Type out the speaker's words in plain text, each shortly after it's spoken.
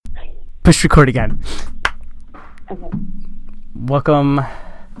Push record again. Okay. Welcome.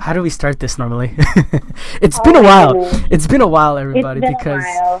 How do we start this normally? It's been a while. Goodness. It's been a while, everybody, It's been because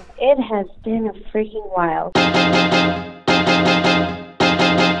a while. It has been a freaking while.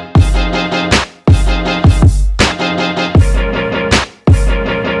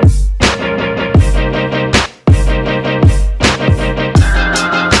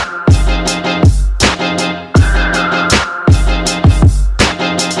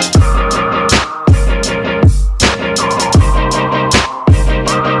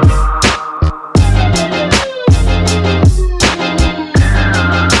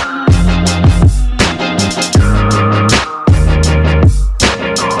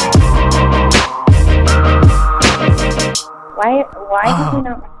 Why did we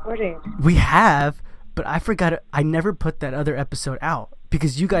not record it? we have, but I forgot. I never put that other episode out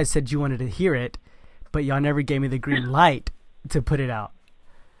because you guys said you wanted to hear it, but y'all never gave me the green light to put it out.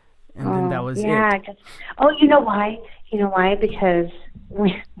 And then that was it. You know why? You know why? Because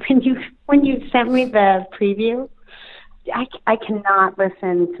when you sent me the preview, I cannot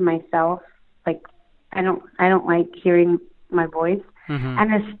listen to myself. Like I don't like hearing my voice,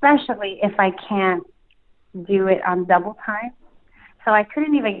 and especially if I can't do it on double time. So I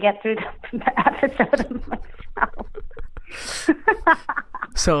couldn't even get through the episode of myself.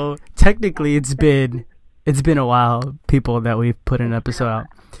 So technically, it's been a while, people, that we've put an episode out,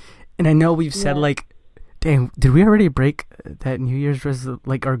 and I know we've said like, dang, did we already break that New Year's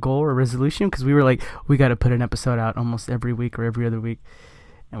our goal or resolution? Because we were like, we got to put an episode out almost every week or every other week,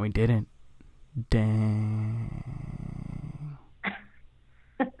 and we didn't. Dang.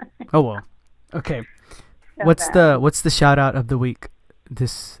 Oh well. Okay. So What's the shout out of the week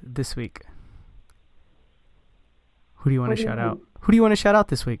this week? Who do you want to shout out? Who do you want to shout out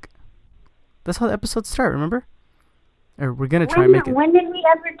this week? That's how the episodes start, remember? Or we're gonna try and make it. When did we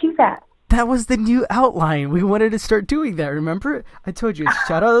ever do that? That was the new outline. We wanted to start doing that, remember? I told you, it's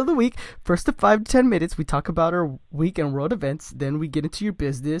shout out of the week. First of 5 to 10 minutes, we talk about our week and world events. Then we get into your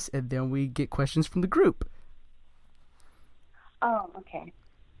business, and then we get questions from the group. Oh, okay.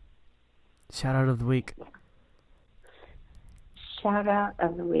 Shout out of the week. Shout out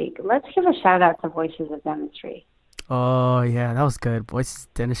of the week. Let's give a shout out to Voices of Dentistry. Oh yeah, that was good. Voices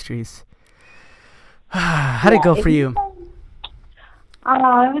Dentistries. How'd it go for you? Oh,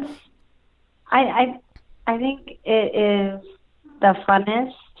 it was. I think it is the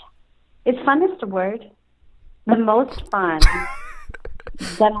funnest. Is funnest a word? The most fun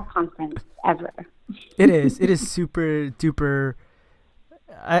dental conference ever. It is. It is super duper.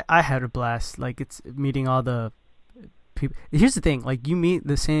 I had a blast. Like, it's meeting all the people. Here's the thing. Like, you meet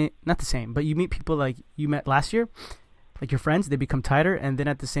not the same, but you meet people like you met last year. Like, your friends, they become tighter, and then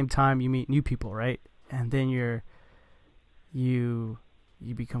at the same time, you meet new people, right? And then you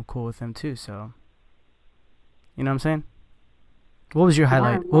become cool with them too. So, you know what I'm saying? What was your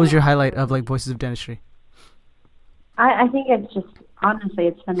highlight? What was your highlight of like Voices of Dentistry? I think it's just, honestly,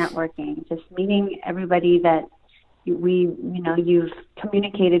 it's the networking. Just meeting everybody that you've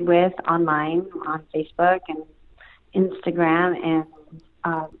communicated with online on Facebook and Instagram, and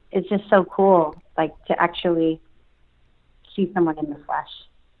it's just so cool, like, to actually see someone in the flesh.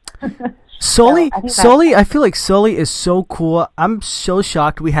 Sully, I feel like Sully is so cool. I'm so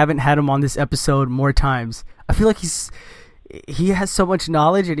shocked we haven't had him on this episode more times. I feel like he has so much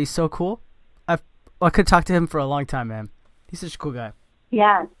knowledge and he's so cool. I could talk to him for a long time, man. He's such a cool guy.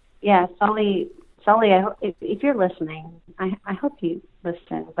 Yeah, Sully. I hope, if you're listening, I hope you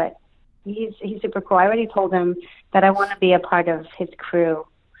listen. But he's super cool. I already told him that I want to be a part of his crew.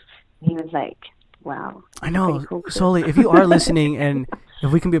 He was like, "Wow." I know, cool Sully. If you are listening, and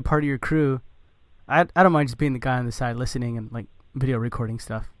if we can be a part of your crew, I don't mind just being the guy on the side listening and like video recording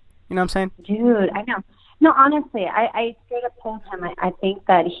stuff. You know what I'm saying? Dude, I know. No, honestly, I straight up told him I think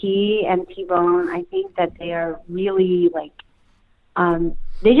that he and T-Bone, I think that they are really like,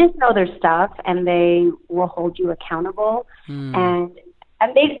 they just know their stuff and they will hold you accountable, and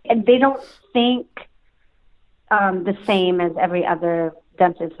they don't think the same as every other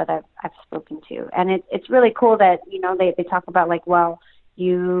dentist that I've spoken to, and it's really cool that they talk about like, well,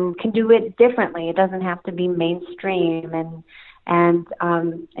 you can do it differently. It doesn't have to be mainstream, and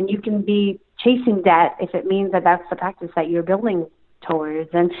you can be chasing debt if it means that that's the practice that you're building towards,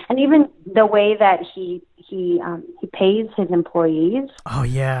 and even the way that he pays his employees. Oh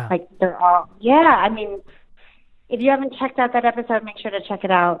yeah, like they're all I mean, if you haven't checked out that episode, make sure to check it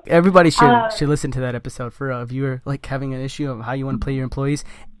out. Everybody should listen to that episode for if you're like having an issue of how you want to pay your employees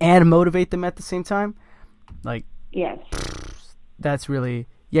and motivate them at the same time. Like, yes, that's really,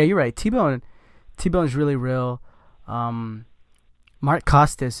 yeah, you're right. T-Bone is really real. Mark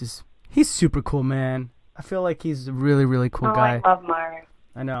Costas He's super cool, man. I feel like he's a really, really cool guy. I love Mark.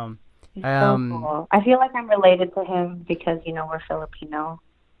 I know. He's so cool. I feel like I'm related to him because, we're Filipino.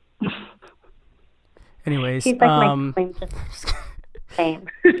 Anyways, he's like my claim to fame.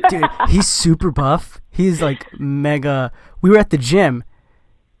 dude, he's super buff. He's like mega. We were at the gym.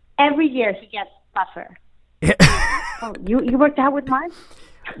 Every year he gets buffer. Oh, you worked out with Mark?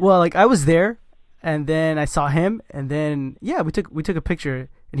 Well, like I was there, and then I saw him, and then we took a picture,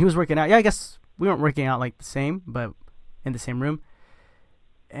 and he was working out. Yeah, I guess we weren't working out like the same, but in the same room.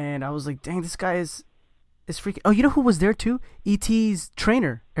 And I was like, dang, this guy is freaking. Oh, you know who was there too? E.T.'s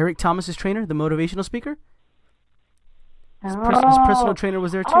trainer, Eric Thomas's trainer, the motivational speaker. His personal trainer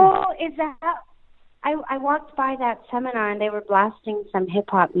was there too. Oh, is that? I walked by that seminar and they were blasting some hip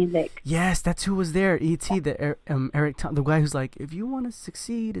hop music. Yes, that's who was there. E.T. the Eric the guy who's like, if you want to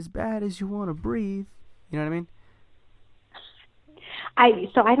succeed as bad as you want to breathe, you know what I mean?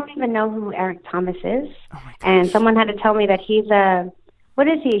 I don't even know who Eric Thomas is. Oh my gosh. And someone had to tell me that he's what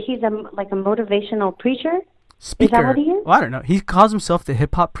is he? He's like a motivational preacher? Speaker. Is that what he is? Well, I don't know. He calls himself the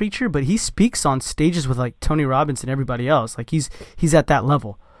hip hop preacher, but he speaks on stages with like Tony Robbins and everybody else. Like he's at that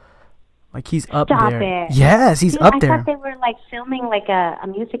level. Like he's up Stop there. it. Yes, he's up there. I thought they were like filming like a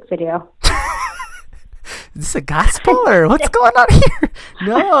music video. Is this a gospel or what's going on here?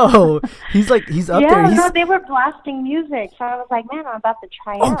 No, he's up there. Yeah, no, they were blasting music. So I was like, man, I'm about to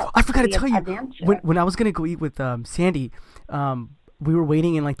try out. Oh, I forgot to tell you. When I was gonna go eat with Sandy, we were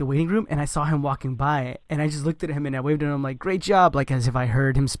waiting in like the waiting room, and I saw him walking by, and I just looked at him and I waved at him like, "Great job!" Like as if I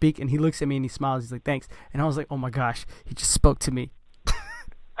heard him speak. And he looks at me and he smiles. He's like, "Thanks." And I was like, "Oh my gosh, he just spoke to me."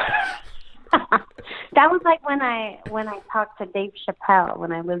 That was like when I talked to Dave Chappelle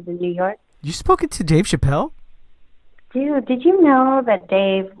when I lived in New York. You spoken to Dave Chappelle? Dude, did you know that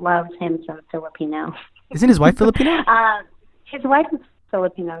Dave loves him some Filipino? Isn't his wife Filipino? His wife is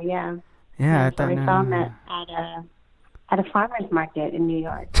Filipino, yeah. Yeah, I saw him at a farmer's market in New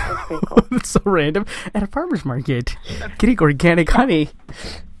York. That's pretty cool. That's so random. At a farmer's market, getting organic honey.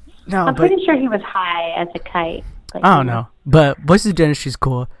 No, I'm pretty sure he was high as a kite. I don't know. But Voices of Dentistry is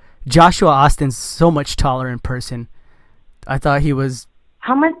cool. Joshua Austin's so much taller in person. I thought he was...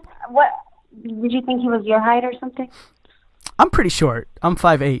 How much... What... Did you think he was your height or something? I'm pretty short. I'm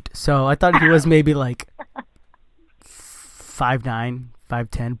 5'8", so I thought he was maybe like 5'9",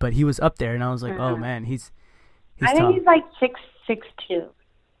 5'10", but he was up there, and I was like, oh man, he's I think he's like 6'2".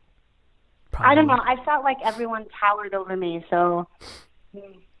 I don't know. I felt like everyone towered over me, so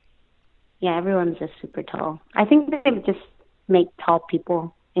yeah, everyone's just super tall. I think they just make tall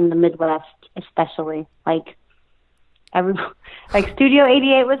people in the Midwest, especially like Studio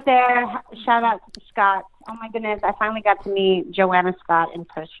 88 was there. Shout out to Scott. Oh my goodness, I finally got to meet Joanna Scott in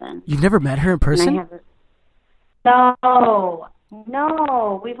person. You've never met her in person? No,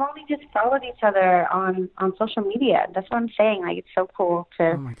 we've only just followed each other on social media. That's what I'm saying. Like, it's so cool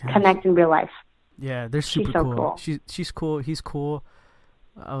to connect in real life. Yeah, they're super cool. She's cool. He's cool.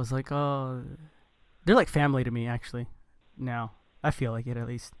 I was like, oh, they're like family to me, actually. Now I feel like it, at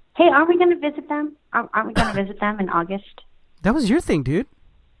least. Hey, aren't we going to visit them? Aren't we going to visit them in August? That was your thing, dude.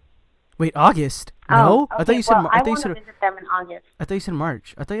 Wait, August? Oh, no, okay. I thought you said. I want to visit them in August. I thought you said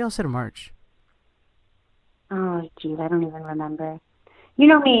March. I thought y'all said March. Oh, geez, I don't even remember. You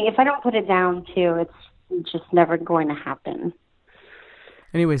know me. If I don't put it down, too, it's just never going to happen.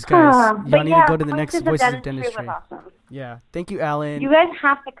 Anyways, guys, y'all need to go to the next Voices of Dentistry. Awesome. Yeah, thank you, Alan. You guys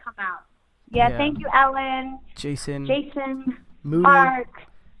have to come out. Yeah. Thank you, Alan. Jason, Moody. Mark,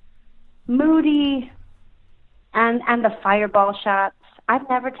 Moody, and the fireball shots. I've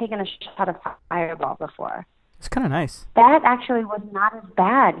never taken a shot of fireball before. It's kind of nice. That actually was not as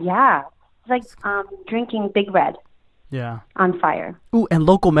bad. Yeah, it's like drinking Big Red. Yeah. On fire. Ooh, and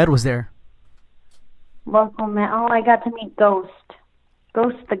Local Med was there. Local Med. Oh, I got to meet Ghost.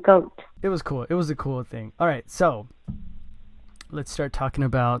 Ghost the goat. It was cool. It was a cool thing. All right, so let's start talking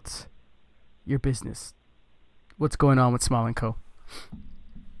about your business. What's going on with Smile & Co.?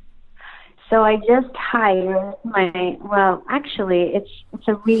 So I just hired actually it's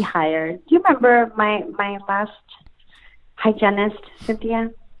a rehire. Do you remember my last hygienist,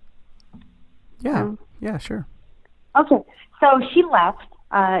 Cynthia? Yeah, yeah, sure. Okay, so she left.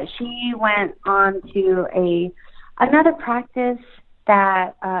 She went on to another practice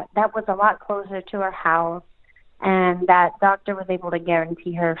that was a lot closer to her house, and that doctor was able to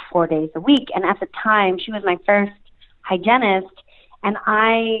guarantee her 4 days a week. And at the time, she was my first hygienist, and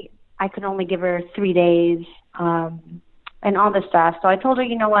I could only give her 3 days and all this stuff. So I told her,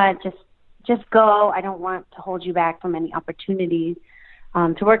 you know what, just go. I don't want to hold you back from any opportunities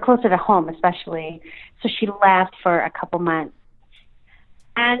to work closer to home, especially. So she left for a couple months.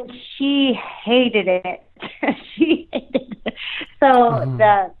 and she hated it. She hated it. So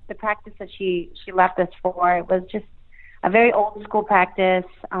the practice that she left us for, it was just a very old school practice.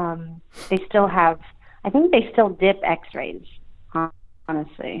 They still have, I think they still dip X-rays,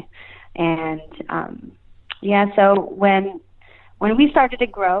 honestly. And yeah, so when we started to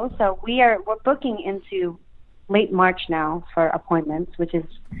grow, so we're booking into late March now for appointments, which is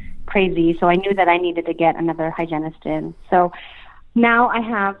crazy. So I knew that I needed to get another hygienist in. So now I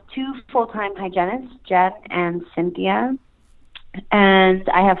have 2 full-time hygienists, Jen and Cynthia, and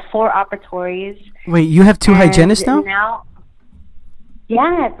I have 4 operatories. Wait, you have 2 hygienists now?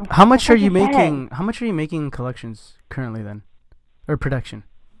 Yeah. How much are you making? How much are you making in collections currently then, or production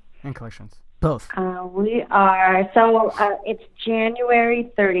and collections? Both. We are, so it's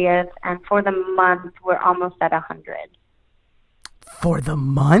January 30th, and for the month, we're almost at 100. For the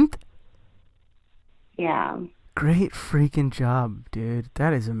month? Yeah. Great freaking job, dude.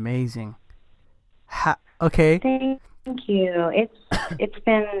 That is amazing. Okay. Thank you. It's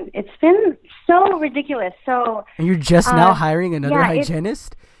been so ridiculous. So. And you're just now hiring another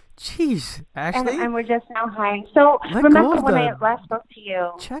hygienist? Jeez, Ashley. And we're just now hiring. So remember when I last spoke to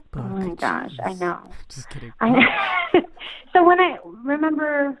you? Checkbook. Oh my gosh, I know. Just kidding. So when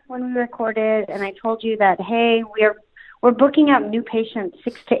we recorded, and I told you that, hey, we're booking out new patients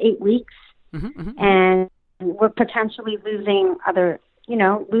 6 to 8 weeks, and we're potentially losing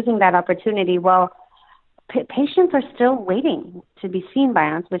that opportunity. Well, patients are still waiting to be seen by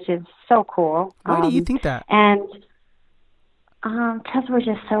us, which is so cool. Why do you think that? And because we're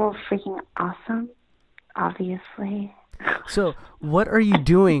just so freaking awesome, obviously. So, what are you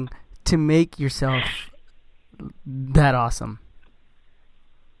doing to make yourself that awesome?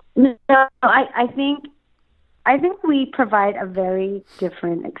 No, I think we provide a very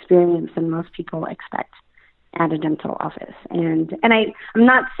different experience than most people expect at a dental office. And I'm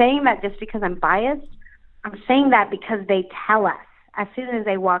not saying that just because I'm biased. I'm saying that because they tell us as soon as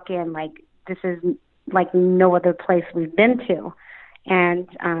they walk in, like, this is like no other place we've been to. And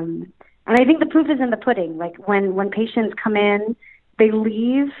I think the proof is in the pudding. Like when patients come in, they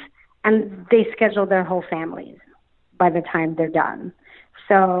leave and they schedule their whole families by the time they're done.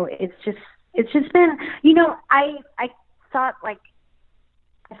 So it's just been, I thought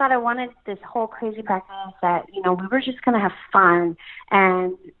I wanted this whole crazy practice that, we were just going to have fun.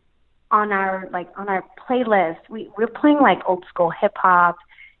 And on our playlist, we're playing like old school hip hop,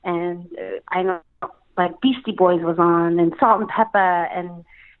 and I know like Beastie Boys was on, and Salt and Pepper,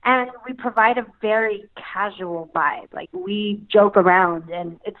 and we provide a very casual vibe. Like, we joke around,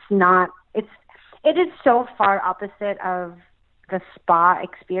 and it is so far opposite of the spa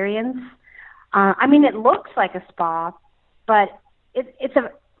experience. I mean, it looks like a spa, but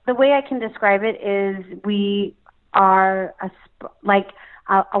the way I can describe it is we are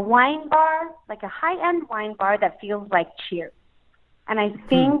a wine bar, like a high-end wine bar that feels like Cheers. And I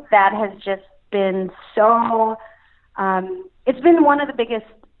think that has just been so, it's been one of the biggest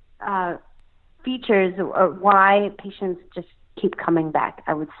features or why patients just keep coming back,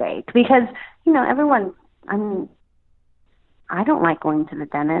 I would say. Because, everyone, I don't like going to the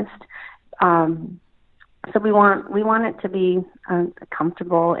dentist. So we want it to be a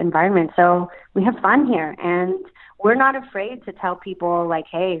comfortable environment. So we have fun here, and we're not afraid to tell people, like,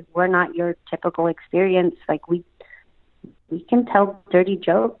 hey, we're not your typical experience. Like, we can tell dirty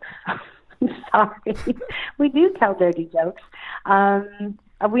jokes. Sorry. We do tell dirty jokes.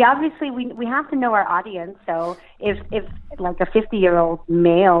 We obviously, we have to know our audience. So if like a 50-year-old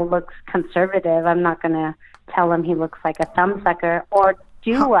male looks conservative, I'm not going to tell him he looks like a thumbsucker, or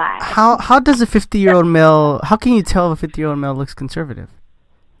do I? How does a 50-year-old male, how can you tell if a 50-year-old male looks conservative?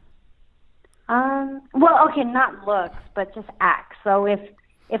 Well, okay, not looks, but just acts. So if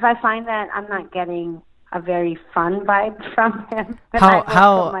I find that I'm not getting a very fun vibe from him, then I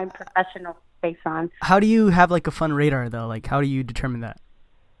will put my professional face on. How do you have like a fun radar though? Like, how do you determine that?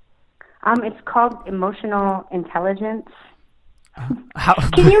 It's called emotional intelligence.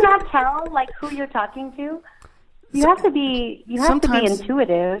 Can you not tell like who you're talking to? You have to be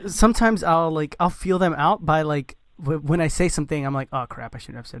intuitive. Sometimes I'll feel them out by like when I say something, I'm like, oh crap, I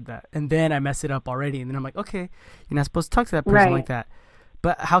shouldn't have said that, and then I mess it up already, and then I'm like, okay, you're not supposed to talk to that person like that.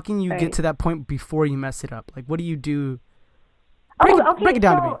 But how can you get to that point before you mess it up? Like, what do you do? Break it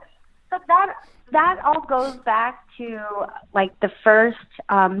down to me. So that all goes back to like the first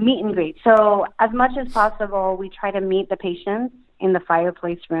meet and greet. So as much as possible, we try to meet the patients in the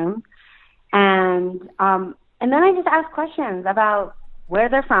fireplace room, and then I just ask questions about where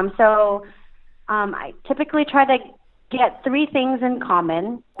they're from. So I typically try to get 3 things in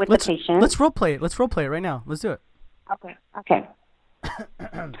common with the patient. Let's role play it. Let's role play it right now. Let's do it. Okay.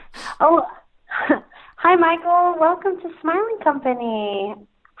 Oh, hi, Michael. Welcome to Smiling Company.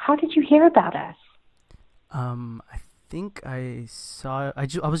 How did you hear about us? I think I saw. I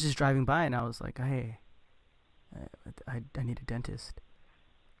was just driving by and I was like, hey, I need a dentist.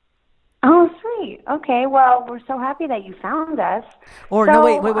 Oh, sweet. Okay, well, we're so happy that you found us. Or no,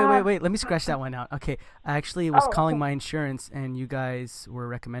 So, wait. Let me scratch that one out. Okay, I actually was calling okay. my insurance, and you guys were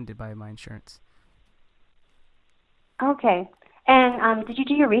recommended by my insurance. Okay. And did you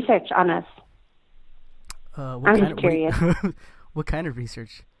do your research on us? What I'm kind just of curious. what kind of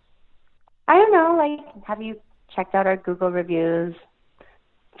research? I don't know, like, have you checked out our Google reviews,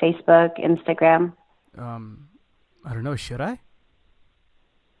 Facebook, Instagram? I don't know. Should I?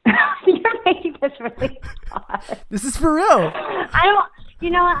 You're making this really hard. This is for real. I don't, you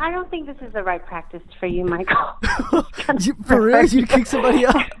know what? I don't think this is the right practice for you, Michael. For real? You kick somebody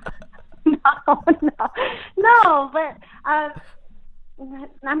out? No, but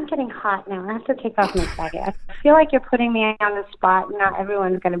I'm getting hot now. I have to take off my jacket. I feel like you're putting me on the spot. Not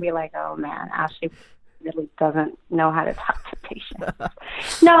everyone's going to be like, "Oh man, Ashley really doesn't know how to talk to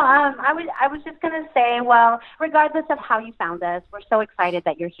patients." No, I was just going to say, well, regardless of how you found us, we're so excited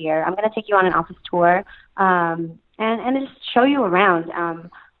that you're here. I'm going to take you on an office tour, and just show you around.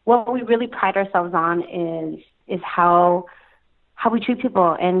 What we really pride ourselves on is how we treat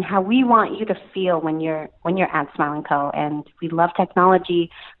people and how we want you to feel when you're at Smile and Co. And we love technology,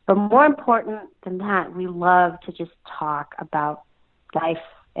 but more important than that, we love to just talk about life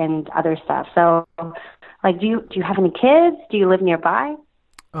and other stuff. So, like, do you have any kids? Do you live nearby?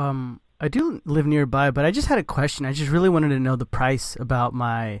 I do live nearby, but I just had a question. I just really wanted to know the price about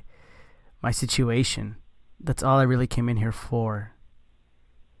my situation. That's all I really came in here for.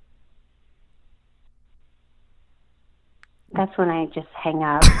 That's when I just hang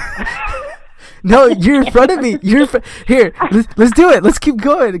up. No, you're in front of me. Here. Let's do it. Let's keep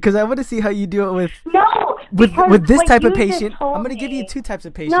going because I want to see how you do it with this type of patient. I'm gonna give you two types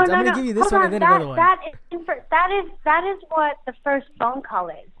of patients. I'm gonna give you this one and then another one. That is what the first phone call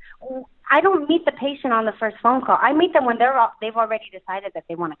is. I don't meet the patient on the first phone call. I meet them when they've already decided that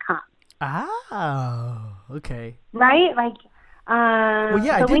they want to come. Oh, okay. Right? Like, well,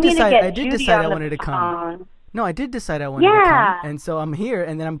 yeah, so I did decide I wanted to come. No, I did decide I wanted to come, and so I'm here,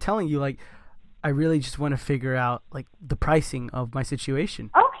 and then I'm telling you, like, I really just want to figure out, like, the pricing of my situation.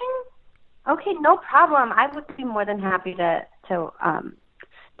 Okay, no problem. I would be more than happy to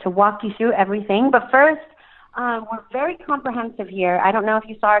walk you through everything. But first, we're very comprehensive here. I don't know if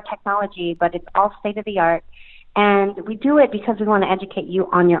you saw our technology, but it's all state of the art, and we do it because we want to educate you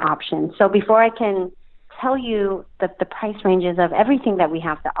on your options. So before I can tell you the price ranges of everything that we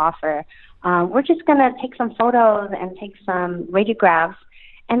have to offer, we're just going to take some photos and take some radiographs,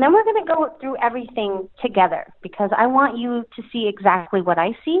 and then we're going to go through everything together because I want you to see exactly what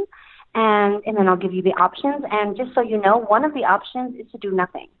I see, and then I'll give you the options. And just so you know, one of the options is to do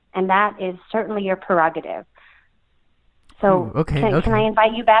nothing, and that is certainly your prerogative. So can I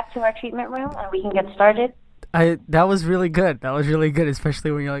invite you back to our treatment room and we can get started? That was really good. That was really good,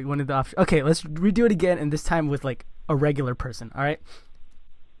 especially when you're like one of the options. Okay, let's redo it again, and this time with like a regular person. All right.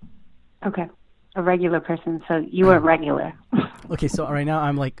 Okay. A regular person. So you weren't regular. Okay, so right now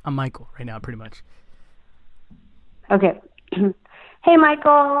I'm Michael right now, pretty much. Okay. Hey,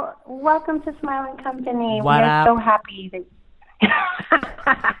 Michael. Welcome to Smiling Company. What up? So happy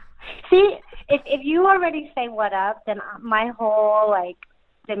that. See, if you already say what up, then my whole like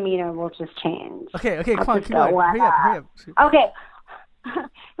demeanor will just change. Okay, come on, keep going. Hurry up. Okay.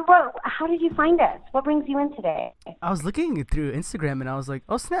 Well, how did you find us? What brings you in today? I was looking through Instagram and I was like,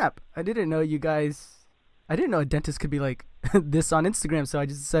 oh snap! I didn't know a dentist could be like this on Instagram, so I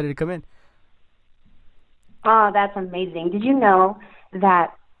just decided to come in. Oh, that's amazing. Did you know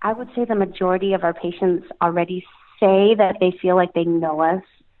that I would say the majority of our patients already say that they feel like they know us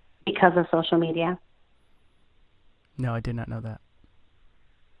because of social media? No, I did not know that.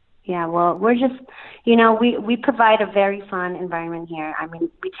 Yeah, well, we're just, we provide a very fun environment here. I mean,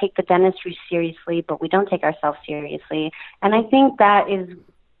 we take the dentistry seriously, but we don't take ourselves seriously. And I think that is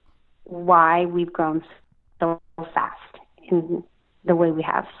why we've grown so fast in the way we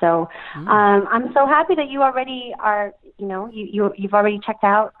have. So I'm so happy that you already are, you've already checked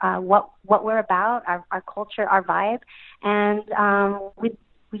out what we're about, our culture, our vibe. And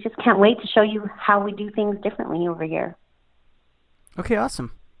we just can't wait to show you how we do things differently over here. Okay,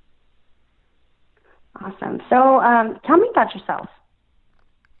 awesome. Awesome. So tell me about yourself.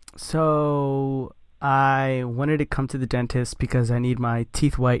 So I wanted to come to the dentist because I need my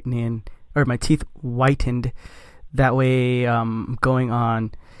teeth whitening or my teeth whitened. That way I'm going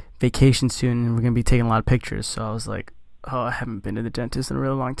on vacation soon and we're going to be taking a lot of pictures. So I was like, Oh, I haven't been to the dentist in a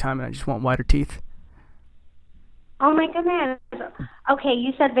really long time, and I just want whiter teeth. Oh my goodness. Okay,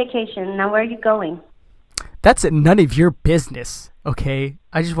 you said vacation. Now where are you going? That's none of your business, okay?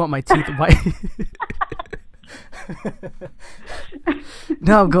 I just want my teeth white.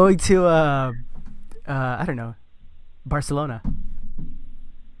 No, I'm going to I don't know, Barcelona.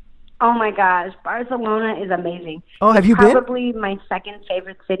 Oh my gosh, Barcelona is amazing. Oh, have you been? Probably my second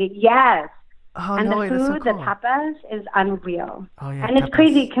favorite city. Yes. Oh, And no the way, food, that's so cool. the tapas, is unreal. Oh, yeah, and it's tapas.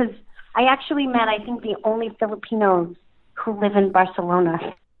 crazy because I actually met, I think, the only Filipinos who live in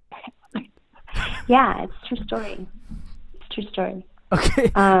Barcelona. Yeah, it's a true story. It's a true story.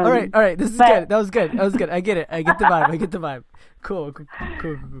 Okay. All right. This is good. That was good. I get it. I get the vibe. Cool.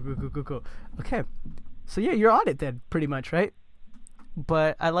 Okay. So yeah, you're on it then, pretty much, right?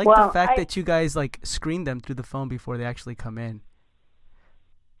 But I like the fact that you guys like screen them through the phone before they actually come in.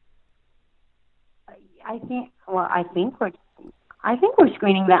 I think we're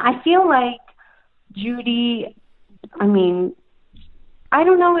screening them. I feel like Judy. I mean, I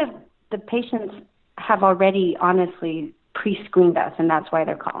don't know if the patients have already honestly pre-screened us, and that's why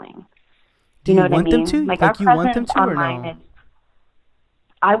they're calling. Do you know what want I mean? them to? Like Like you want them to, or online no?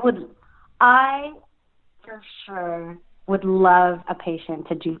 I for sure would love a patient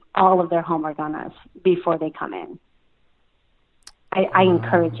to do all of their homework on us before they come in. I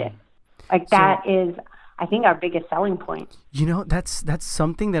encourage it. Like that is, I think, our biggest selling point. You know, that's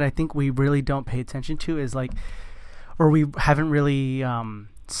something that I think we really don't pay attention to is like, or we haven't really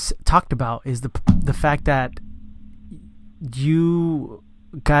talked about is the fact that you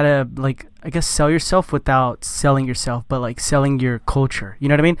gotta, like, I guess, sell yourself without selling yourself, but like selling your culture. You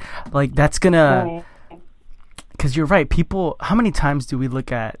know what I mean? Like that's gonna, because you're right. People, how many times do we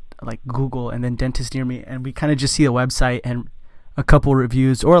look at like Google and then dentist near me, and we kind of just see a website and a couple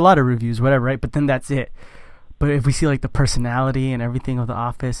reviews or a lot of reviews, whatever, right? But then that's it. But if we see like the personality and everything of the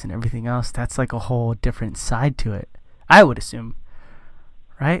office and everything else, that's like a whole different side to it, I would assume,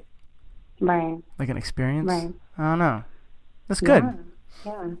 right? Right. Like an experience. Right. I don't know. That's good.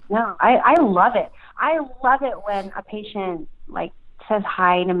 Yeah. No, I love it. I love it when a patient like says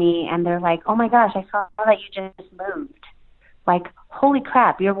hi to me and they're like, "Oh my gosh, I saw that you just moved." Like, holy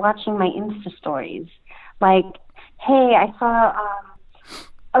crap, you're watching my Insta stories. Like, hey, I saw,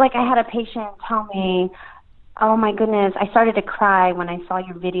 like I had a patient tell me, "Oh my goodness, I started to cry when I saw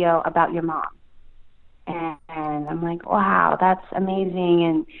your video about your mom." And I'm like, wow, that's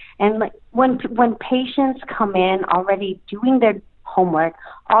amazing. And like when patients come in already doing their homework,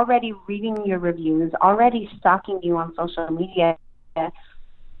 already reading your reviews, already stalking you on social media,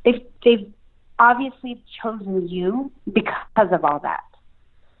 they've obviously chosen you because of all that.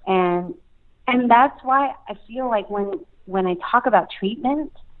 And that's why I feel like when I talk about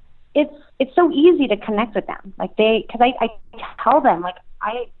treatment, it's so easy to connect with them. Like because I tell them, like,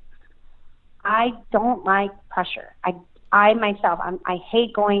 I don't like pressure. I myself, I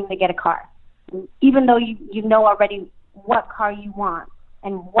hate going to get a car. Even though you know already what car you want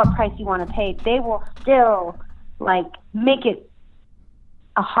and what price you want to pay, they will still like make it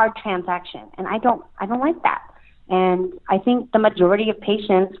a hard transaction. And I don't like that. And I think the majority of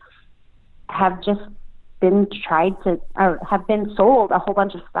patients have just been have been sold a whole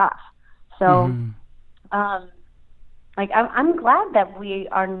bunch of stuff. So, like, I'm glad that we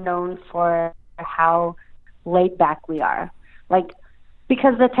are known for how laid back we are. Like,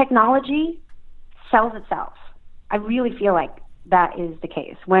 because the technology sells itself. I really feel like that is the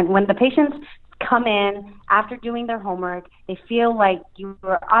case. When the patients come in after doing their homework, they feel like you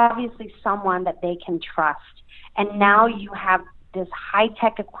are obviously someone that they can trust. And now you have this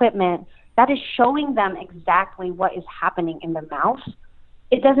high-tech equipment that is showing them exactly what is happening in their mouth.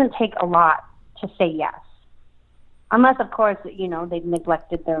 It doesn't take a lot to say yes. Unless, of course, they've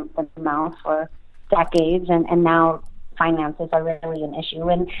neglected their mouth for decades, and now finances are really an issue.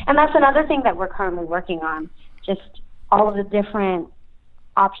 And that's another thing that we're currently working on, just all of the different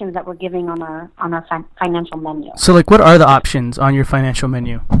options that we're giving on our financial menu. So, like, what are the options on your financial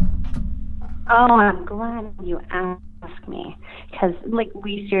menu? Oh, I'm glad you asked me, because, like,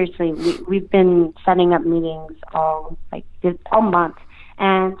 we've been setting up meetings all month.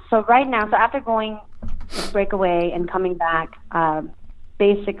 And so right now, after going breakaway and coming back,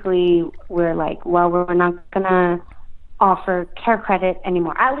 basically we're like, well, we're not going to offer care credit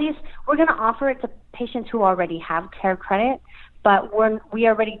anymore. At least we're going to offer it to patients who already have care credit, but we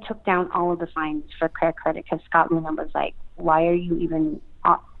already took down all of the fines for care credit because Scott Luna was like, why are you even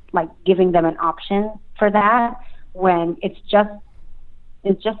giving them an option for that when it's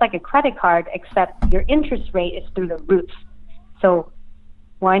just like a credit card, except your interest rate is through the roof. So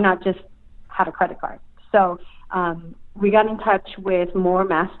why not just have a credit card? So we got in touch with More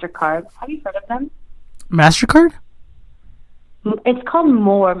MasterCard. Have you heard of them? MasterCard? It's called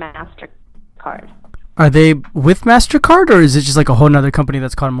More MasterCard. Are they with MasterCard, or is it just like a whole nother company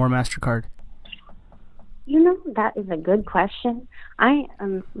that's called More MasterCard? You know, that is a good question. I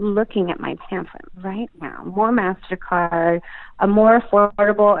am looking at my pamphlet right now. More MasterCard, a more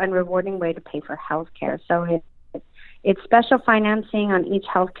affordable and rewarding way to pay for healthcare. So it's special financing on each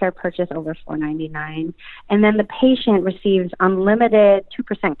healthcare purchase over $4.99, and then the patient receives unlimited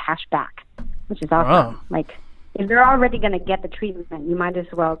 2% cash back, which is awesome. Wow. Like, if they're already going to get the treatment, you might as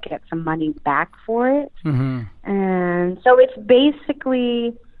well get some money back for it. Mm-hmm. And so it's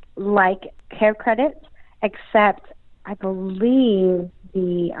basically like Care Credit, except I believe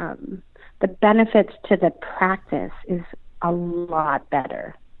the benefits to the practice is a lot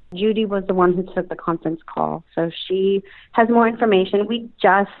better. Judy was the one who took the conference call, so she has more information. We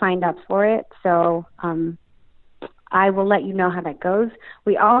just signed up for it, so I will let you know how that goes.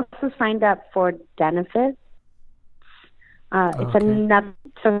 We also signed up for Denefits. It's another.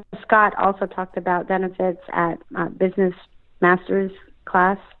 So Scott also talked about Denefits at Business Masters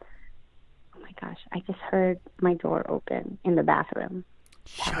class. Oh my gosh! I just heard my door open in the bathroom.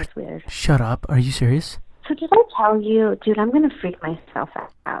 That was weird. Shut up! Are you serious? So did I tell you, dude? I'm gonna freak myself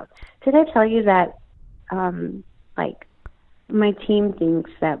out. Did I tell you that, like, my team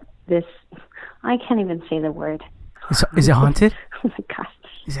thinks that this? I can't even say the word. Is it haunted? Oh my gosh!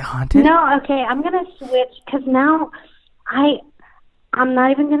 Is it haunted? No. Okay, I'm gonna switch because now I'm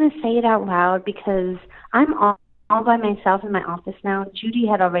not even gonna say it out loud because I'm all by myself in my office now. Judy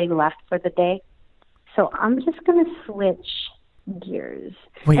had already left for the day, so I'm just gonna switch gears.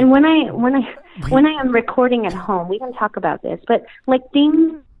 Wait. And when I am recording at home, we can talk about this, but like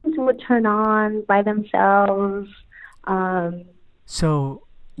things would turn on by themselves. So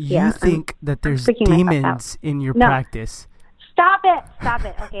you think that there's demons in your practice? Stop it.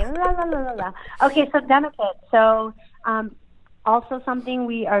 Okay. La, la, la, la, la. Okay, so Denefits. So also something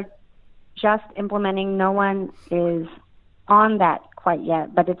we are just implementing. No one is on that quite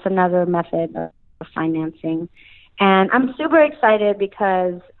yet, but it's another method of financing. And I'm super excited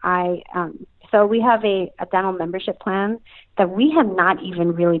because so we have a dental membership plan that we have not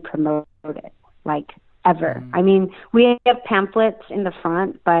even really promoted, like, ever. I mean, we have pamphlets in the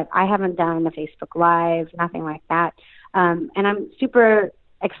front, but I haven't done a Facebook Live, nothing like that. And I'm super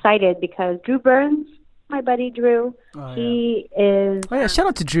excited because Drew Burns, my buddy Drew, he is... Oh, yeah, shout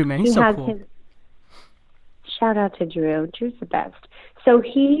out to Drew, man. He's so cool. Shout out to Drew. Drew's the best. So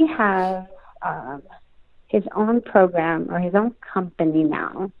he has... his own program or his own company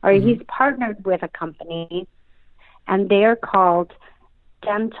now, or he's partnered with a company, and they're called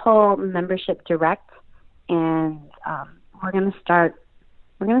Dental Membership Direct, and we're gonna start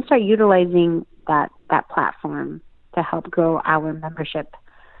utilizing that platform to help grow our membership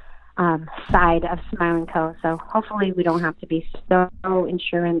side of Smile & Co. So hopefully we don't have to be so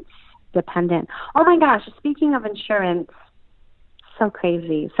insurance dependent. Oh my gosh! Speaking of insurance, so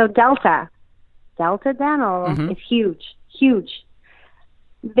crazy. So Delta Dental is huge.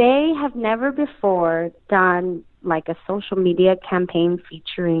 They have never before done like a social media campaign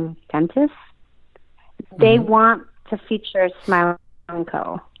featuring dentists. They want to feature Smile &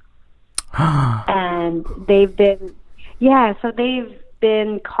 Co. And they've been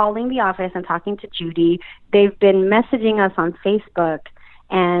calling the office and talking to Judy. They've been messaging us on Facebook,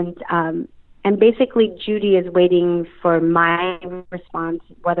 and basically, Judy is waiting for my response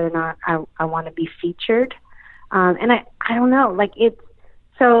whether or not I want to be featured. And I don't know. Like,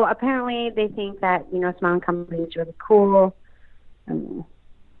 so apparently they think that, Smile & Company is really cool.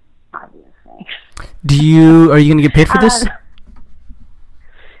 Obviously. Are you going to get paid for this?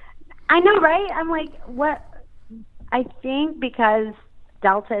 I know, right? I'm like, what? I think because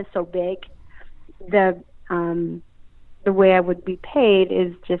Delta is so big, the way I would be paid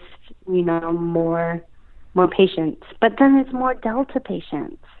is just, more patients. But then it's more Delta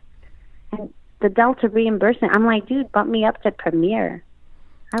patients. And the Delta reimbursement, I'm like, dude, bump me up to Premier.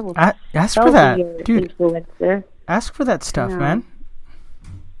 I will ask for that, dude. Influencer. Ask for that stuff, man.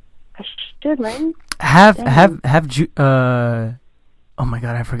 I should, right? Have oh my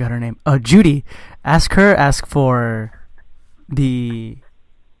God, I forgot her name. Judy. Ask for the,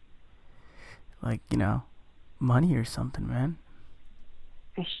 money or something, man.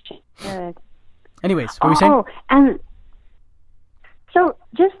 I should. Anyways, what were you saying? Oh, and so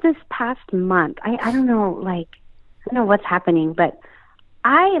just this past month, I don't know, I don't know what's happening, but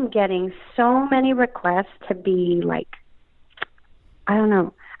I am getting so many requests to be I don't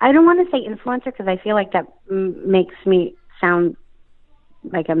know. I don't want to say influencer because I feel like that makes me sound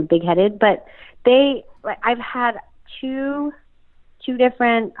like I'm big-headed, but I've had two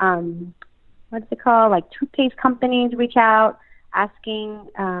different what's it called, like toothpaste companies reach out asking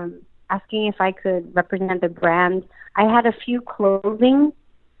if I could represent the brand. I had a few clothing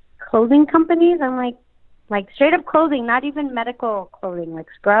companies. I'm like straight up clothing, not even medical clothing, like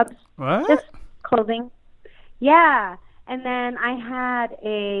scrubs. What? Just clothing. Yeah. And then I had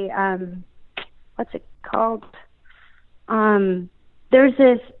a what's it called? There's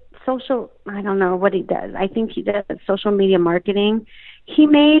this social, I don't know what he does. I think he does social media marketing. He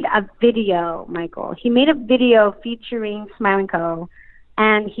made a video, Michael. He made a video featuring Smile & Co.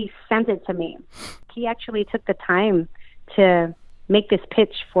 and he sent it to me. He actually took the time to make this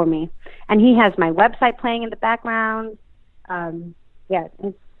pitch for me. And he has my website playing in the background. Yeah,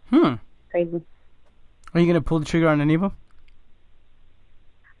 it's crazy. Are you going to pull the trigger on any of them?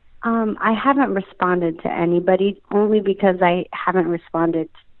 I haven't responded to anybody, only because I haven't responded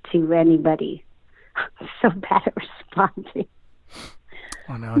to anybody. I'm so bad at responding.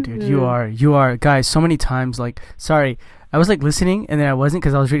 Oh no, dude, you are, guys. So many times, like, sorry, I was like listening, and then I wasn't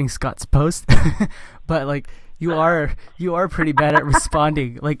because I was reading Scott's post. But like, you are pretty bad at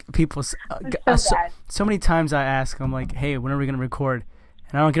responding. Like, people, so many times I ask, I'm like, hey, when are we gonna record?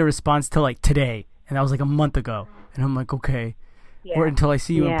 And I don't get a response till like today, and that was like a month ago. And I'm like, okay, or until I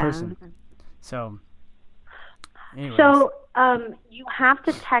see you in person. So, anyways. So, you have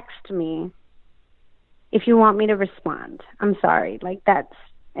to text me if you want me to respond. I'm sorry, like that's.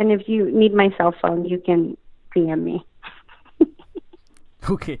 And if you need my cell phone, you can DM me.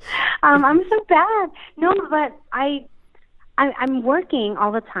 Okay. I'm so bad. No, but I'm working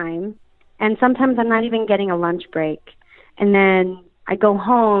all the time, and sometimes I'm not even getting a lunch break. And then I go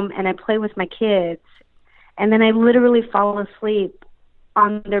home and I play with my kids, and then I literally fall asleep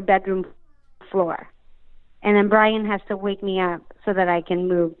on their bedroom floor. And then Brian has to wake me up so that I can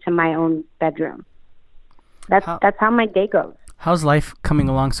move to my own bedroom. That's how my day goes. How's life coming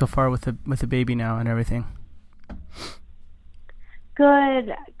along so far with the baby now and everything?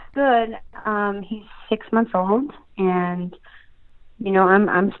 Good. He's 6 months old, and you know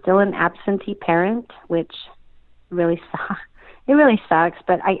I'm still an absentee parent, which really sucks. It really sucks,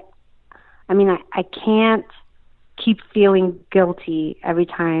 but I can't keep feeling guilty every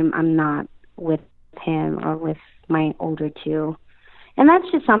time I'm not with him or with my older two. And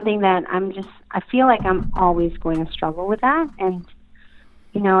that's just something that I feel like I'm always going to struggle with that. And,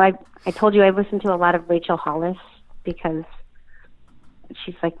 you know, I told you I listened to a lot of Rachel Hollis because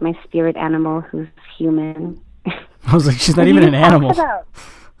she's like my spirit animal who's human. I was like, she's not even an animal.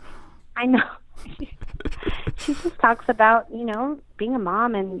 I know. She just talks about, you know, being a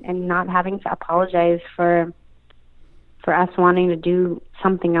mom and not having to apologize for us wanting to do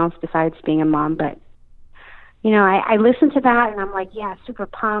something else besides being a mom. But, you know, I listen to that and I'm like, yeah, super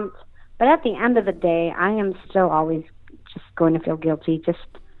pumped. But at the end of the day, I am still always just going to feel guilty.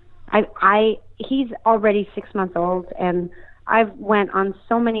 He's already 6 months old, and I've went on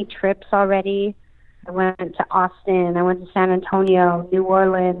so many trips already. I went to Austin, I went to San Antonio, New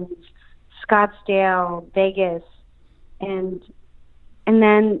Orleans, Scottsdale, Vegas, and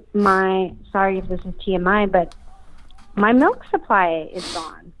then sorry if this is TMI, but my milk supply is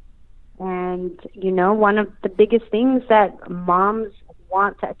gone. And, you know, one of the biggest things that moms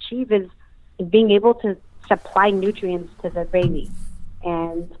want to achieve is being able to supply nutrients to their baby.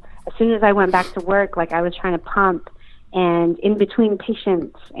 And as soon as I went back to work, like I was trying to pump and in between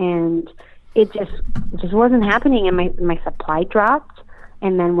patients, and it just wasn't happening, and my supply dropped.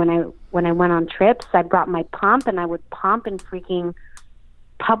 And then when I went on trips, I brought my pump, and I would pump in freaking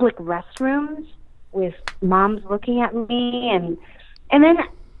public restrooms with moms looking at me, and then,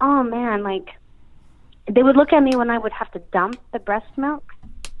 oh man, like they would look at me when I would have to dump the breast milk.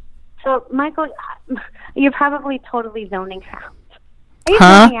 So Michael, you're probably totally zoning out. Are you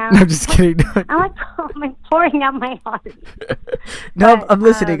zoning out? No, I'm just kidding. I'm pouring out my heart. No, but, I'm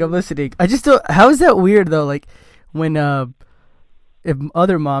listening. I just don't. How is that weird though? Like when if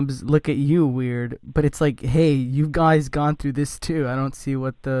other moms look at you weird, but it's like, hey, you guys gone through this too. I don't see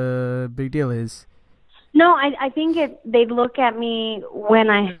what the big deal is. No, I think they look at me when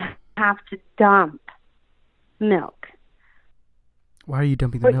I have to dump milk. Why are you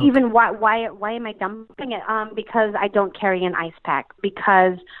dumping the milk? Or even why am I dumping it? Because I don't carry an ice pack.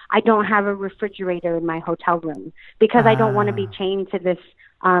 Because I don't have a refrigerator in my hotel room. Because I don't want to be chained to this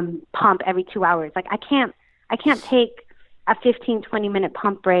pump every 2 hours. Like I can't take a 15-20 minute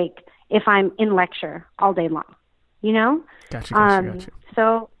pump break if I'm in lecture all day long. You know? Gotcha.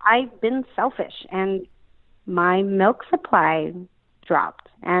 So I've been selfish, and my milk supply dropped,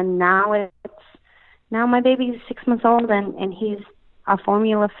 and now my baby's 6 months old, and he's a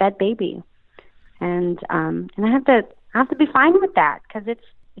formula-fed baby, and I have to be fine with that because it's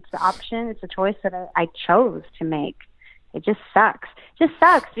the option, it's a choice that I chose to make. It just sucks. Just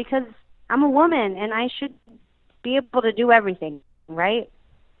sucks because I'm a woman and I should be able to do everything, right?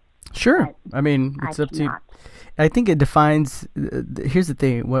 Sure. But I mean, it's I up to you. cannot. I think it defines. Here's the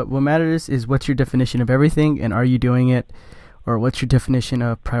thing. What matters is what's your definition of everything, and are you doing it, or what's your definition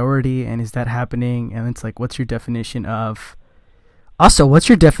of priority, and is that happening? And it's like, what's your definition of? Also, what's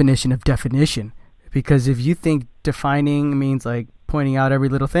your definition of definition? Because if you think defining means like pointing out every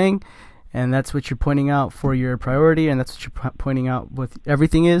little thing, and that's what you're pointing out for your priority, and that's what you're pointing out with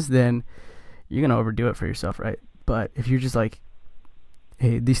everything is, then you're gonna overdo it for yourself, right? But if you're just like,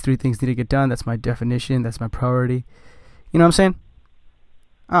 hey, these 3 things need to get done. That's my definition. That's my priority. You know what I'm saying?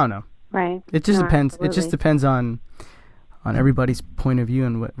 I don't know. Right. It just No, depends. It just absolutely. depends on everybody's point of view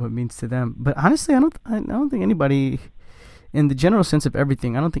and what it means to them. But honestly, I don't think anybody, in the general sense of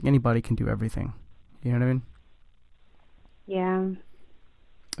everything, I don't think anybody can do everything. You know what I mean? Yeah.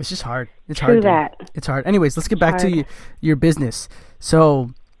 It's just hard. It's True hard. Dude. that. It's hard. Anyways, let's get back to hard. your business.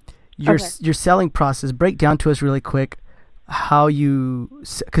 So, your Okay. your selling process. Break down to us really quick how you,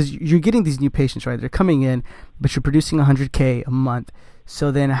 because you're getting these new patients, right? They're coming in, but you're producing 100K a month.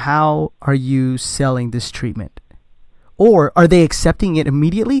 So then, how are you selling this treatment? Or are they accepting it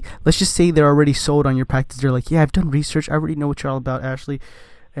immediately? Let's just say they're already sold on your practice. They're like, yeah, I've done research. I already know what you're all about, Ashley,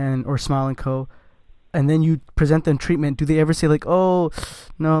 or Smile & Co. And then you present them treatment. Do they ever say like, oh,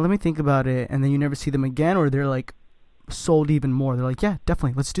 no, let me think about it. And then you never see them again? Or they're like sold even more. They're like, yeah,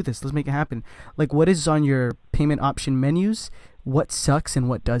 definitely. Let's do this. Let's make it happen. Like, what is on your payment option menus? What sucks and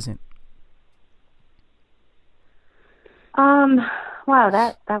what doesn't? Wow,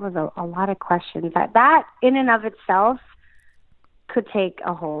 that was a lot of questions. That in and of itself could take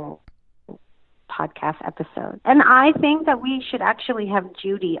a whole podcast episode. And I think that we should actually have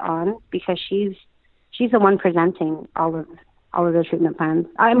Judy on because she's the one presenting all of the treatment plans.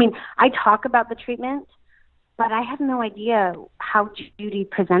 I mean, I talk about the treatment, but I have no idea how Judy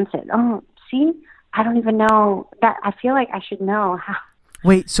presents it. Oh, see? I don't even know that. I feel like I should know how.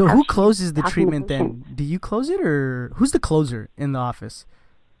 Wait, so how who she's closes the talking to treatment then? patients. Do you close it, or who's the closer in the office?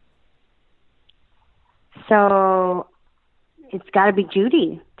 So it's got to be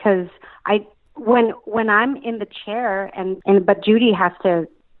Judy because when I'm in the chair but Judy has to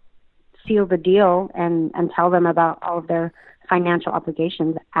seal the deal and tell them about all of their financial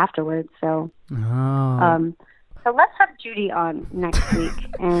obligations afterwards. So Oh. so let's have Judy on next week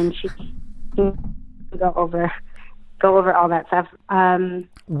and she can go over all that stuff.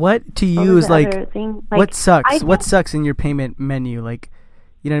 What to What you was is the like, other thing? what sucks? I What think- sucks in your payment menu? Like,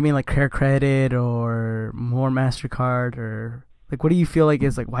 you know what I mean? Like Care Credit or more MasterCard, or like, what do you feel like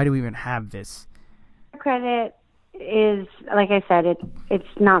is like, why do we even have this? Credit is, like I said, it's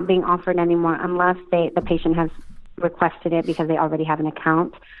not being offered anymore unless the patient has requested it because they already have an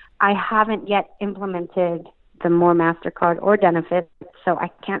account. I haven't yet implemented the More MasterCard or Benefit, so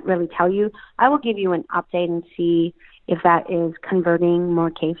I can't really tell you. I will give you an update and see if that is converting more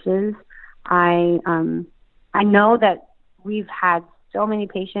cases. I know that we've had so many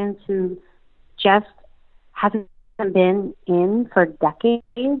patients who just hasn't been in for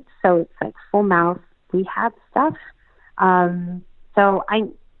decades, so it's like full mouth rehab stuff. So I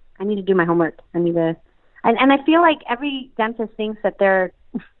need to do my homework. I need to, and I feel like every dentist thinks that their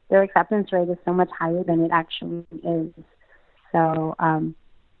acceptance rate is so much higher than it actually is. So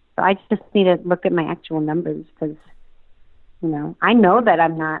I just need to look at my actual numbers because, I know that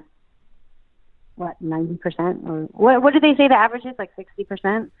I'm not, 90% or what do they say the average is, like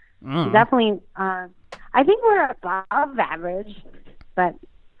 60%? Definitely, I think we're above average, but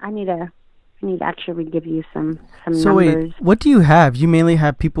I need to actually give you some So numbers. wait, what do you have? You mainly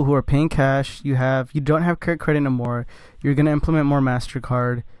have people who are paying cash. You don't have Care Credit no more. You're gonna implement more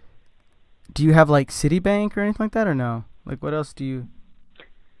MasterCard. Do you have like Citibank or anything like that, or no? Like, what else do you?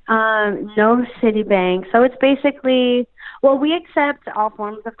 No Citibank. So it's basically, we accept all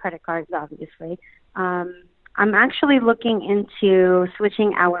forms of credit cards, obviously. I'm actually looking into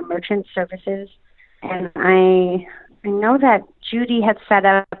switching our merchant services, and I know that Judy had set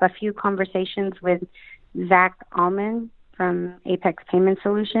up a few conversations with Zach Allman from Apex Payment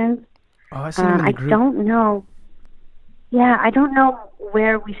Solutions. Oh, I seen him in the I group. don't know. Yeah, I don't know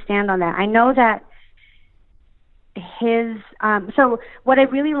where we stand on that. I know that his so what I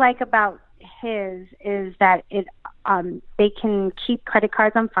really like about his is that they can keep credit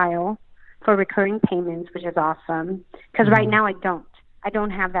cards on file for recurring payments, which is awesome because right now I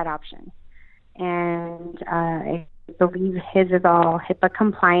don't have that option, and I believe his is all HIPAA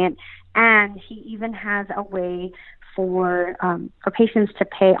compliant, and he even has a way for patients to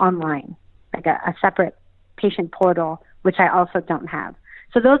pay online. like a separate patient portal, which I also don't have.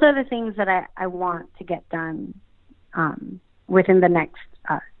 So those are the things that I want to get done within the next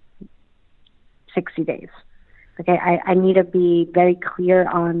 60 days. Okay, I need to be very clear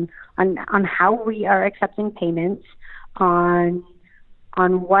on how we are accepting payments, on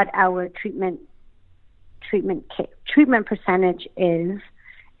what our treatment percentage is,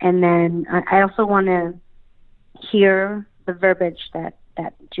 and then I also want to hear the verbiage that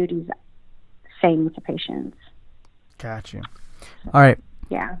Judy's saying to patients. Got you. All right.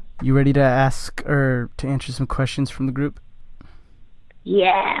 Yeah. You ready to ask or to answer some questions from the group?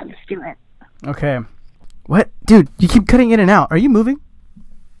 Yeah, let's do it. Okay. What? Dude, you keep cutting in and out. Are you moving?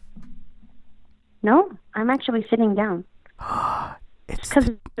 No, I'm actually sitting down. It's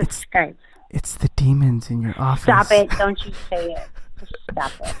because it's Skype. It's the demons in your office. Stop it. Don't you say it. Just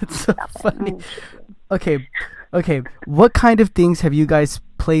stop it. It's so funny. Okay. What kind of things have you guys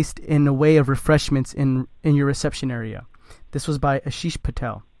placed in the way of refreshments in your reception area? This was by Ashish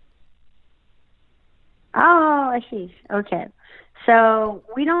Patel. Oh, Ashish. Okay. So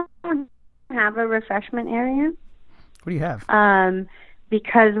we don't have a refreshment area. What do you have?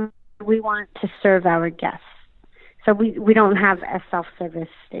 Because we want to serve our guests. So we don't have a self-service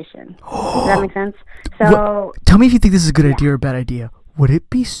station. Does that make sense? So tell me if you think this is a good idea or a bad idea. Would it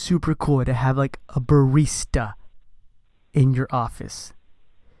be super cool to have like a barista in your office?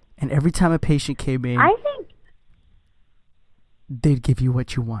 And every time a patient came in, I think they'd give you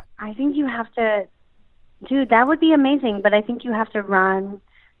what you want. I think you have to, dude, that would be amazing. But I think you have to run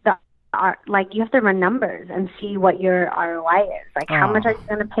you have to run numbers and see what your ROI is. Like, how much are you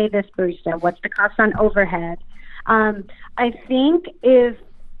going to pay this barista? What's the cost on overhead? I think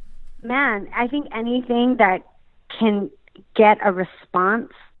anything that can get a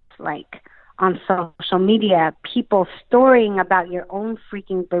response, like on social media, people storying about your own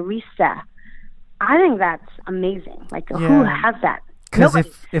freaking barista, I think that's amazing. Like, who has that? Because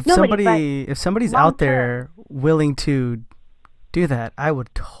if somebody's out there willing to do that, I would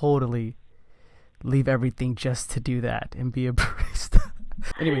totally leave everything just to do that and be a barista.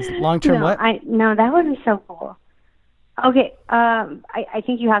 Anyways, long-term what? No, that would be so cool. Okay, I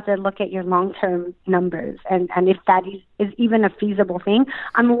think you have to look at your long-term numbers and if that is even a feasible thing,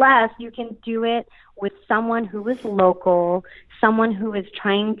 unless you can do it with someone who is local, someone who is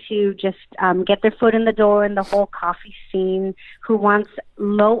trying to just get their foot in the door in the whole coffee scene, who wants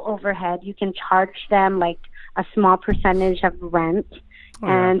low overhead. You can charge them like a small percentage of rent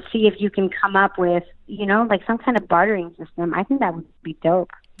and see if you can come up with, like some kind of bartering system. I think that would be dope.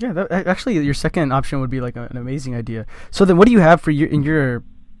 Yeah, actually, your second option would be like an amazing idea. So then, what do you have for in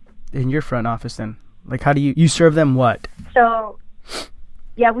your front office then? Like, how do you serve them what? So,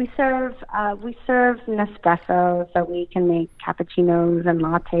 yeah, we serve Nespresso, so we can make cappuccinos and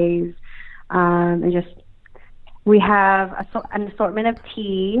lattes, and we have an assortment of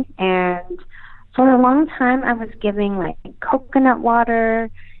tea. And for a long time, I was giving like coconut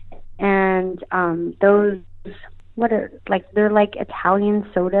water and those. They're like Italian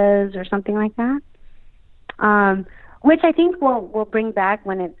sodas or something like that, which I think we'll bring back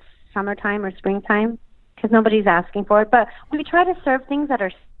when it's summertime or springtime because nobody's asking for it. But we try to serve things that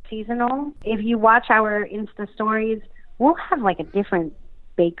are seasonal. If you watch our Insta stories, we'll have like a different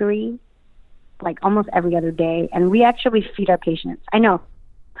bakery like almost every other day, and we actually feed our patients. I know,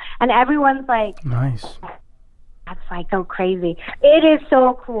 and everyone's like, nice. That's like so crazy. It is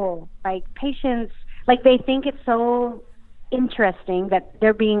so cool. Like patients. Like, they think it's so interesting that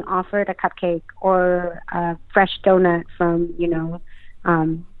they're being offered a cupcake or a fresh donut from,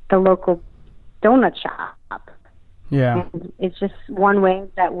 the local donut shop. Yeah. And it's just one way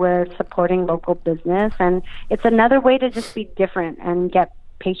that we're supporting local business. And it's another way to just be different and get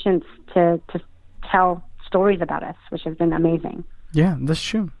patients to tell stories about us, which has been amazing. Yeah, that's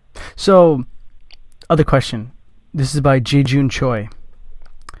true. So, other question. This is by Jae-Jun Choi.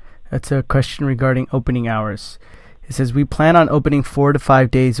 That's a question regarding opening hours. It says, we plan on opening 4 to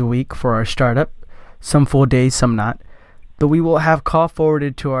 5 days a week for our startup, some full days, some not, but we will have call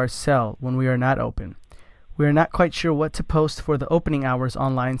forwarded to our cell when we are not open. We are not quite sure what to post for the opening hours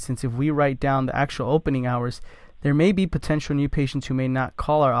online, since if we write down the actual opening hours, there may be potential new patients who may not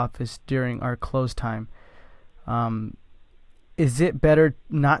call our office during our close time. Is it better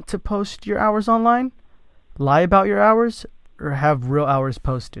not to post your hours online, lie about your hours, or have real hours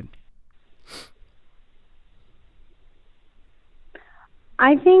posted?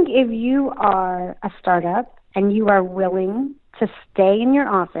 I think if you are a startup and you are willing to stay in your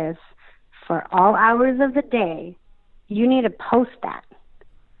office for all hours of the day, you need to post that.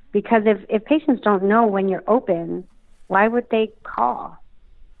 Because if patients don't know when you're open, why would they call?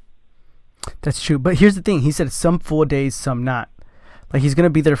 That's true. But here's the thing. He said some full days, some not. Like, he's going to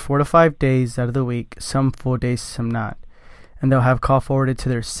be there 4 to 5 days out of the week, some full days, some not. And they'll have call forwarded to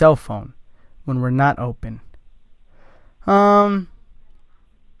their cell phone when we're not open. I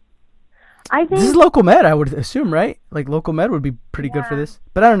think this is local med, I would assume, right? Like, local med would be pretty good for this.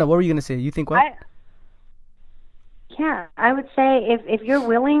 But I don't know. What were you going to say? You think what? I would say if you're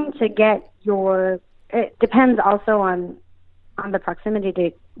willing to get it depends also on the proximity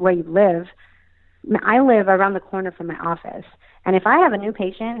to where you live. I live around the corner from my office. And if I have a new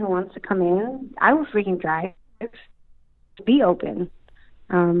patient who wants to come in, I will freaking drive to be open.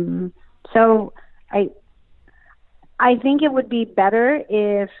 So I think it would be better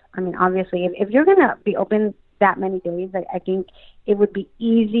obviously, if you're going to be open that many days, I think it would be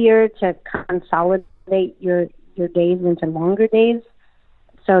easier to consolidate your days into longer days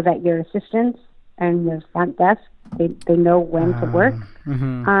so that your assistants and your front desk, they know when to work.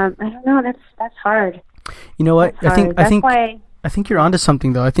 Mm-hmm. I don't know. That's hard. You know what? I think you're onto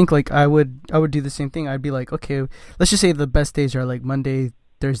something though. I think like I would do the same thing. I'd be like, okay, let's just say the best days are like Monday,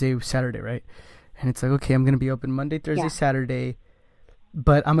 Thursday, Saturday, right? And it's like, okay, I'm gonna be open Monday, Thursday, Saturday,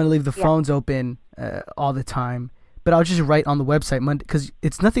 but I'm gonna leave the phones open all the time. But I'll just write on the website Monday, because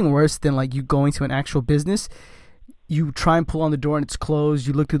it's nothing worse than like you going to an actual business. You try and pull on the door and it's closed.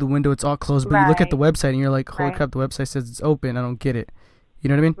 You look through the window, it's all closed. But you look at the website and you're like, holy crap, the website says it's open. I don't get it. You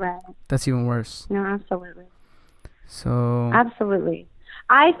know what I mean? Right. That's even worse. No, absolutely. So. Absolutely.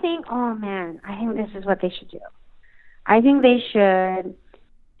 I think this is what they should do. I think they should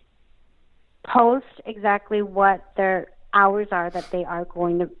post exactly what their hours are that they are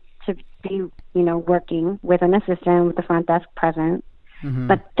going to be, working with an assistant, with the front desk present. Mm-hmm.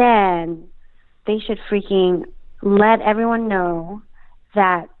 But then they should freaking let everyone know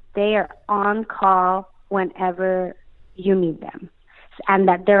that they are on call whenever you need them and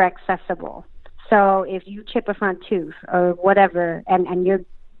that they're accessible. So if you chip a front tooth or whatever, and you're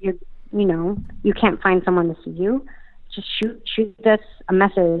you can't find someone to see you, just shoot us a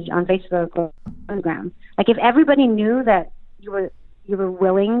message on Facebook or Instagram. Like, if everybody knew that you were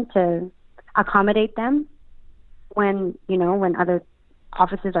willing to accommodate them when other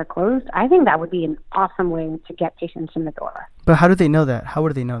offices are closed, I think that would be an awesome way to get patients in the door. But how do they know that? How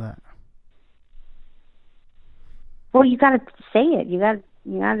would they know that? Well, you got to say it. You got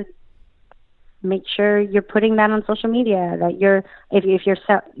to make sure you're putting that on social media. That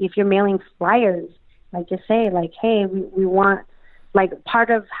if you're mailing flyers, like, just say like, hey, we want, like, part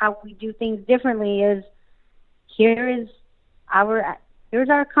of how we do things differently is here's our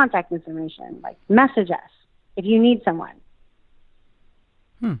contact information. Like, message us if you need someone.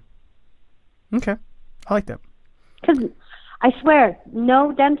 Okay, I like that. Because I swear,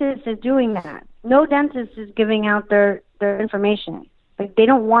 no dentist is doing that. No dentist is giving out their information. Like, they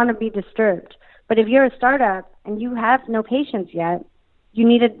don't want to be disturbed. But if you're a startup and you have no patients yet, you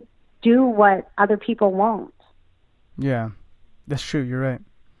need to do what other people won't. Yeah, that's true. You're right.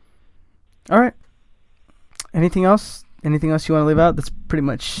 All right. Anything else? Anything else you want to leave out? That's pretty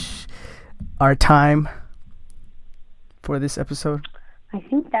much our time for this episode. I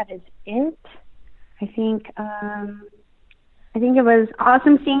think that is it. I think it was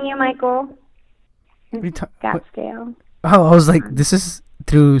awesome seeing you, Michael. Scottsdale. Oh, I was like, this is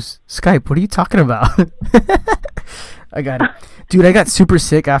through Skype. What are you talking about? I got it. Dude, I got super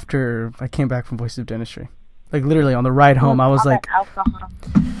sick after I came back from Voices of Dentistry. Like, literally on the ride home, I was like, alcohol.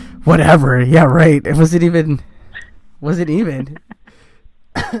 Whatever. Yeah, right. It wasn't even. But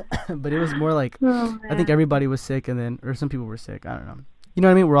it was more like, I think everybody was sick, or some people were sick. I don't know. You know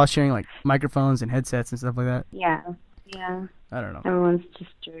what I mean? We're all sharing like microphones and headsets and stuff like that. Yeah. I don't know. Everyone's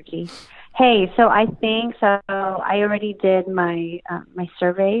just dirty. Hey, so I already did my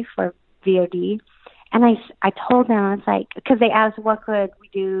survey for VOD, and I told them, I was like, because they asked what could we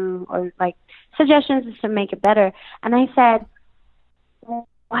do, or like suggestions to make it better, and I said, well,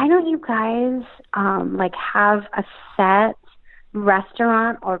 why don't you guys like have a set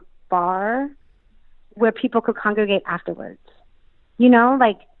restaurant or bar where people could congregate afterwards?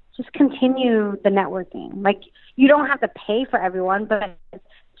 Like, just continue the networking. Like, you don't have to pay for everyone, but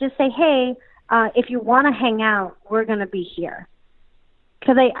just say, hey, if you want to hang out, we're going to be here.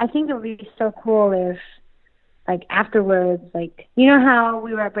 Because I think it would be so cool if, like, afterwards, like, you know how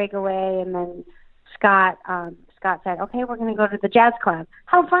we were at Breakaway and then Scott said, okay, we're going to go to the jazz club.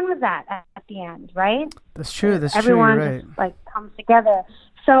 How fun was that at the end, right? That's true. Everyone you're right. just, like, comes together.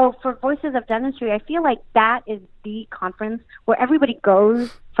 So for Voices of Dentistry, I feel like that is the conference where everybody goes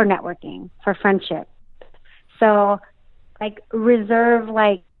for networking, for friendship. So, like, reserve,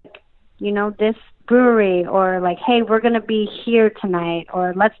 like, this brewery, or like, hey, we're gonna be here tonight,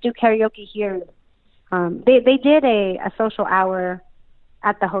 or let's do karaoke here. They did a social hour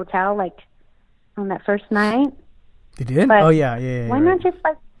at the hotel, like on that first night. They did? But oh yeah. Why not just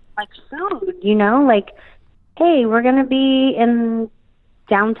like food? You know, like, hey, we're gonna be in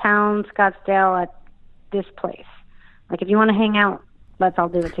downtown Scottsdale at this place. Like, if you want to hang out, let's all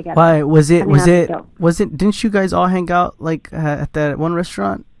do it together. Why was it? I mean, Was it? Didn't you guys all hang out like at that one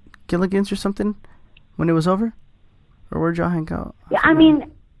restaurant, Gilligan's or something, when it was over? Or where'd y'all hang out? Yeah, I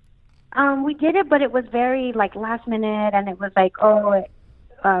mean, we did it, but it was very like last minute, and it was like,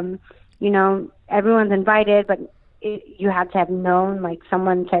 you know, everyone's invited, but you had to have known, like,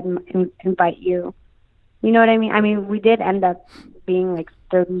 someone to invite you. You know what I mean? I mean, we did end up being like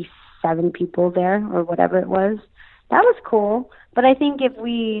 37 people there, or whatever it was. That was cool. But I think if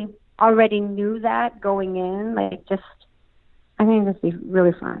we already knew that going in, like, I think this would be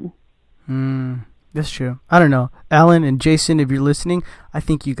really fun. That's true. I don't know. Alan and Jason, if you're listening, I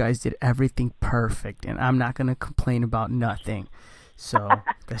think you guys did everything perfect, and I'm not going to complain about nothing. So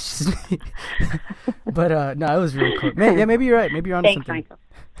that's just me. But no, it was really cool. Yeah, maybe you're right. Maybe you're on something. Thanks,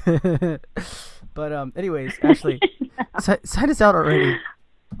 Michael. But anyways, Ashley, sign us out already.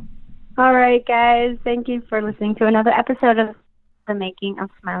 All right, guys. Thank you for listening to another episode of The Making of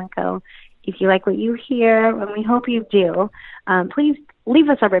Smile & Co. If you like what you hear, and we hope you do, please leave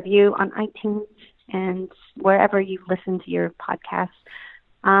us a review on iTunes and wherever you listen to your podcasts.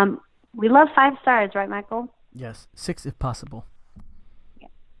 We love 5 stars, right, Michael? Yes, 6 if possible.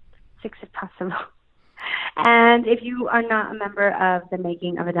 6 if possible. And if you are not a member of The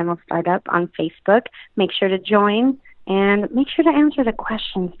Making of a Dental Startup on Facebook, make sure to join and make sure to answer the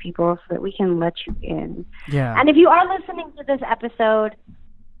questions, people, so that we can let you in. Yeah. And if you are listening to this episode,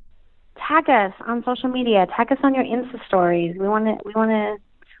 tag us on social media. Tag us on your Insta stories. We want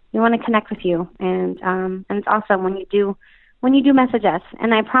to connect with you. And it's awesome when you do message us.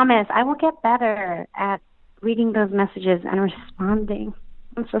 And I promise I will get better at reading those messages and responding.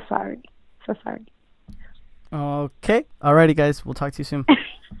 I'm so sorry. So sorry. Okay. Alrighty, guys. We'll talk to you soon.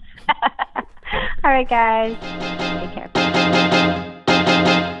 All right, guys. Take care.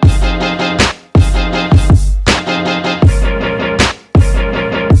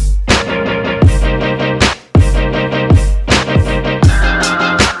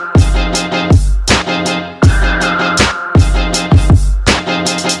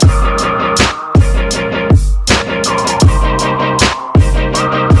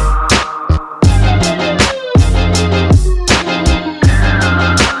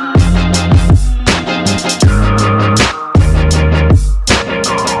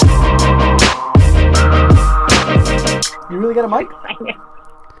 Got a mic?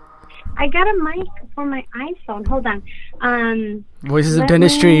 I got a mic for my iPhone. Hold on. Voices of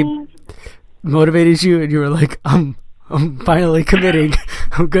Dentistry motivated you, and you were like, I'm finally committing.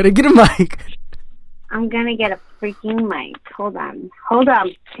 I'm gonna get a mic. I'm gonna get a freaking mic. Hold on,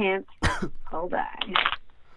 champ. Hold on.